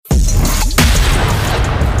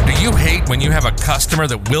you hate when you have a customer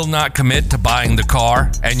that will not commit to buying the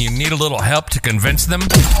car and you need a little help to convince them?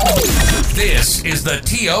 This is the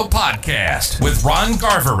TO Podcast with Ron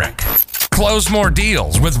Garverick. Close more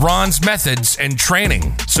deals with Ron's methods and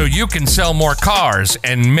training so you can sell more cars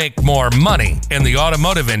and make more money in the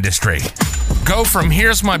automotive industry. Go from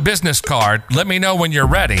here's my business card, let me know when you're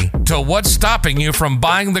ready, to what's stopping you from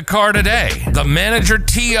buying the car today. The Manager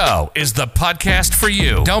TO is the podcast for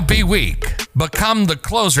you. Don't be weak. Become the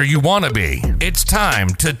closer you want to be. It's time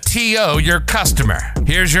to TO your customer.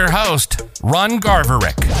 Here's your host, Ron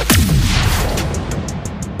Garverick.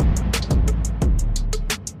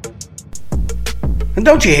 And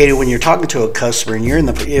don't you hate it when you're talking to a customer and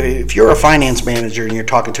if you're a finance manager and you're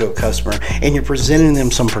talking to a customer and you're presenting them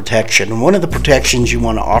some protection, and one of the protections you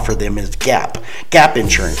want to offer them is GAP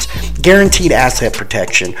insurance, guaranteed asset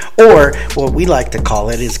protection, or what we like to call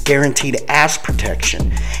it is guaranteed ass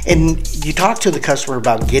protection. And you talk to the customer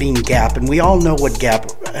about getting GAP, and we all know what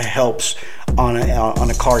GAP helps on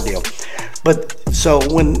a car deal. But so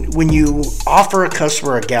when you offer a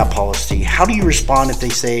customer a GAP policy, how do you respond if they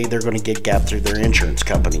say they're going to get GAP through their insurance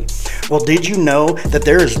company? Well, did you know that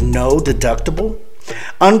there is no deductible?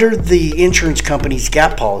 Under the insurance company's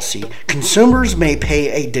GAP policy, consumers may pay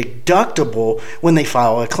a deductible when they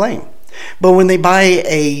file a claim. But when they buy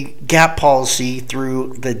a GAP policy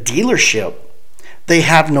through the dealership, they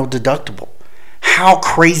have no deductible. How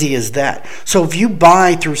crazy is that? So if you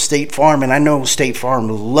buy through State Farm, and I know State Farm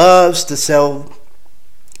loves to sell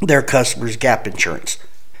their customers GAP insurance,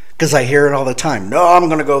 because I hear it all the time. No, I'm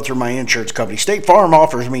going to go through my insurance company. State Farm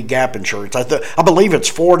offers me GAP insurance. I believe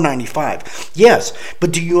it's $4.95. Yes,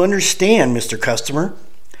 but do you understand, Mr. Customer?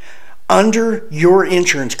 Under your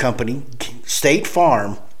insurance company, State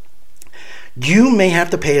Farm, you may have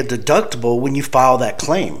to pay a deductible when you file that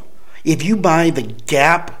claim. If you buy the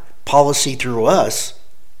GAP policy through us,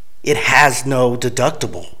 it has no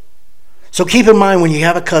deductible. So keep in mind when you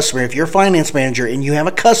have a customer, if you're a finance manager and you have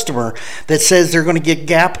a customer that says they're going to get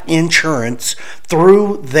GAP insurance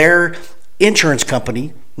through their insurance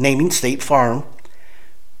company, naming State Farm,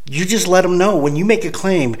 you just let them know when you make a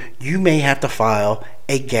claim, you may have to file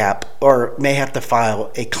a GAP or may have to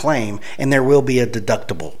file a claim, and there will be a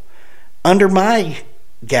deductible. Under my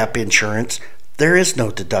GAP insurance, there is no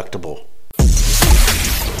deductible.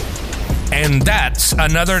 And that's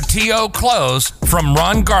another TO close from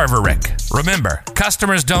Ron Garverick. Remember,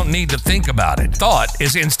 customers don't need to think about it. Thought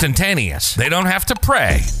is instantaneous. They don't have to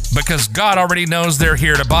pray because God already knows they're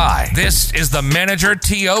here to buy. This is the Manager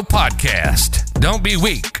TO Podcast. Don't be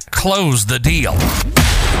weak. Close the deal.